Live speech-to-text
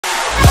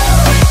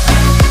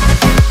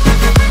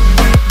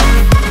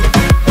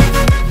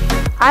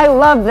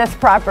love this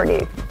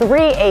property.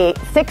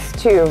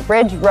 3862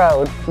 Ridge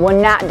Road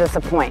will not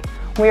disappoint.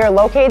 We are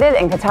located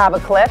in CATAWBA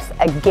Cliffs,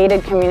 a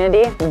gated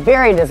community,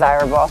 very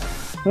desirable,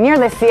 near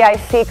the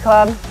CIC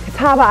Club,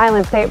 CATAWBA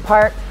Island State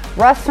Park,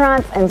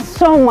 restaurants, and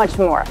so much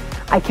more.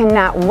 I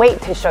cannot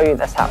wait to show you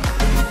this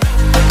house.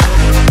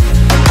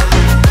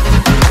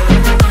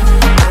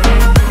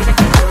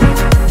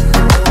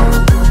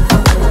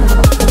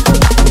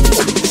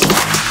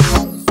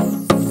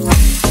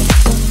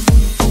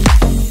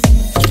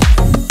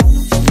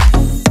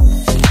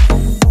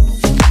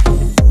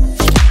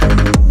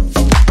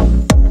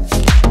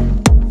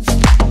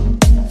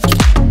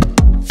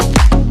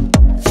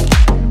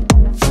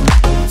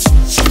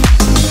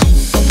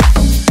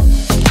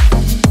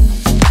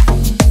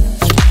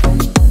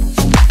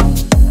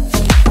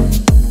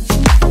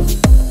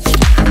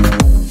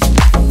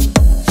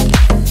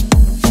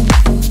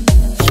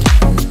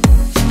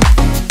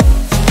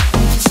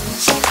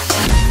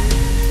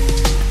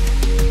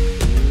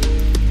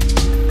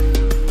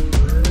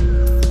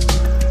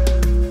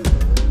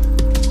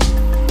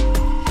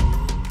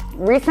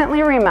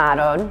 Recently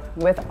remodeled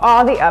with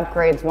all the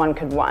upgrades one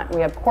could want.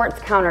 We have quartz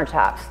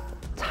countertops,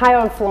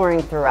 tiled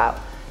flooring throughout,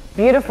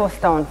 beautiful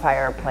stone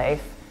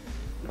fireplace,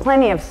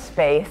 plenty of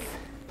space,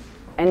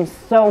 and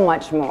so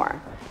much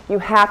more. You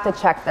have to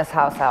check this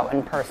house out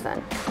in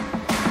person.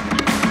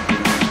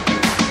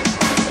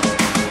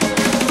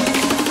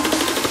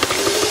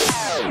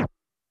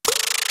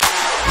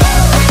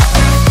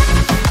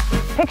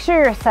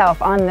 Picture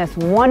yourself on this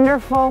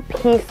wonderful,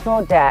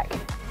 peaceful deck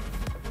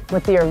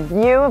with your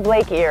view of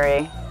Lake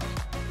Erie,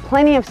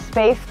 plenty of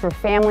space for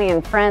family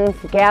and friends,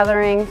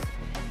 gatherings,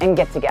 and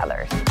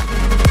get-togethers.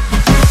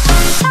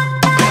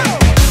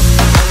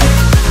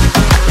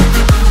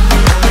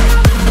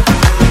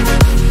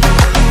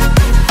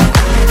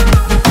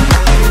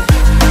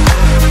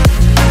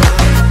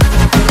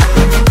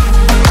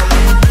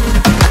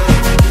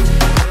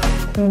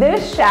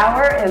 This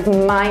shower is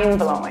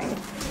mind-blowing.